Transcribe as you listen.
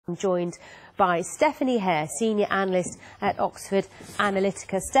Joined by Stephanie Hare, Senior Analyst at Oxford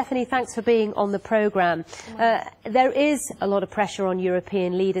Analytica. Stephanie, thanks for being on the programme. There is a lot of pressure on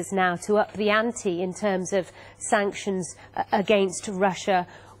European leaders now to up the ante in terms of sanctions against Russia.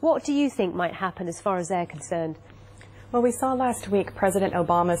 What do you think might happen as far as they're concerned? Well, we saw last week President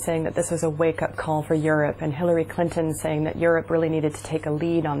Obama saying that this was a wake-up call for Europe, and Hillary Clinton saying that Europe really needed to take a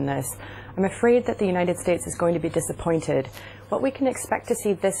lead on this. I'm afraid that the United States is going to be disappointed. What we can expect to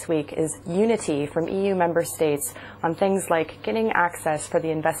see this week is unity from EU member states on things like getting access for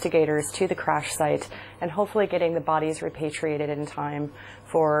the investigators to the crash site and hopefully getting the bodies repatriated in time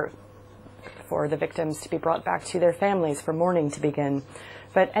for the victims to be brought back to their families for mourning to begin.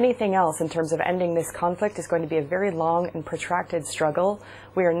 But anything else in terms of ending this conflict is going to be a very long and protracted struggle.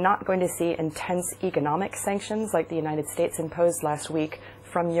 We are not going to see intense economic sanctions like the United States imposed last week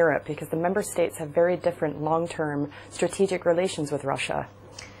from Europe, because the member states have very different long-term strategic relations with Russia.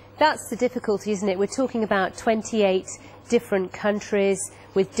 That's the difficulty, isn't it? We're talking about 28 different countries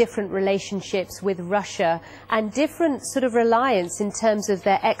with different relationships with Russia and different sort of reliance in terms of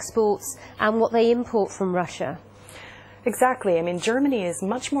their exports and what they import from Russia. Exactly. I mean, Germany is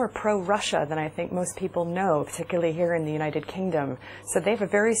much more pro-Russia than I think most people know, particularly here in the United Kingdom. So they have a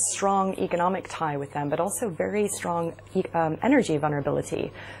very strong economic tie with them, but also very strong energy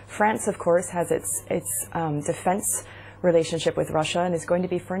vulnerability. France, of course, has its defense relationship with Russia and is going to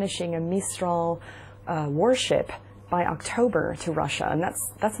be furnishing a Mistral warship by October to Russia, and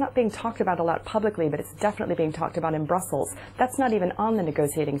that's not being talked about a lot publicly, but it's definitely being talked about in Brussels. That's not even on the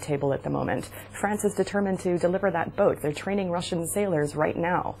negotiating table at the moment. France is determined to deliver that boat. They're training Russian sailors right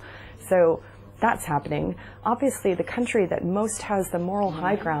now. So that's happening. Obviously, the country that most has the moral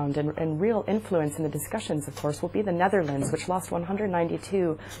high ground and real influence in the discussions, of course, will be the Netherlands, which lost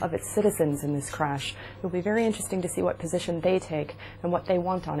 192 of its citizens in this crash. It will be very interesting to see what position they take and what they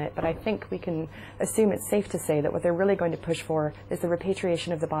want on it. But I think we can assume it's safe to say that what they're really going to push for is the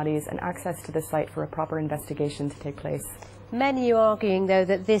repatriation of the bodies and access to the site for a proper investigation to take place. Many are arguing, though,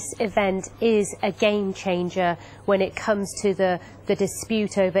 that this event is a game changer when it comes to the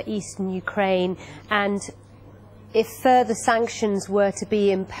dispute over eastern Ukraine, and if further sanctions were to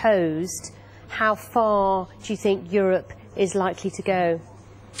be imposed, how far do you think Europe is likely to go?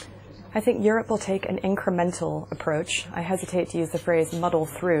 I think Europe will take an incremental approach. I hesitate to use the phrase muddle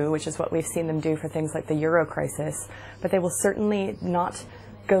through, which is what we've seen them do for things like the Euro crisis, but they will certainly not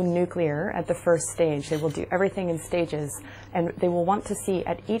go nuclear at the first stage. They will do everything in stages, and they will want to see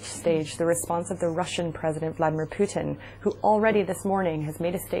at each stage the response of the Russian President Vladimir Putin, who already this morning has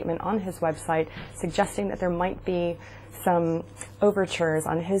made a statement on his website suggesting that there might be some overtures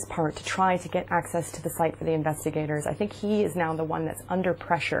on his part to try to get access to the site for the investigators. I think he is now the one that's under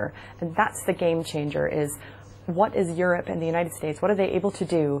pressure, and that's the game changer, is what is Europe and the United States, what are they able to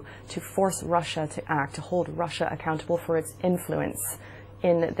do to force Russia to act, to hold Russia accountable for its influence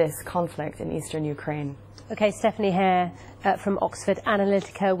in this conflict in eastern Ukraine. Okay, Stephanie Hare from Oxford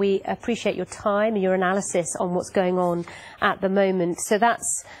Analytica, we appreciate your time and your analysis on what's going on at the moment. So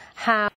that's how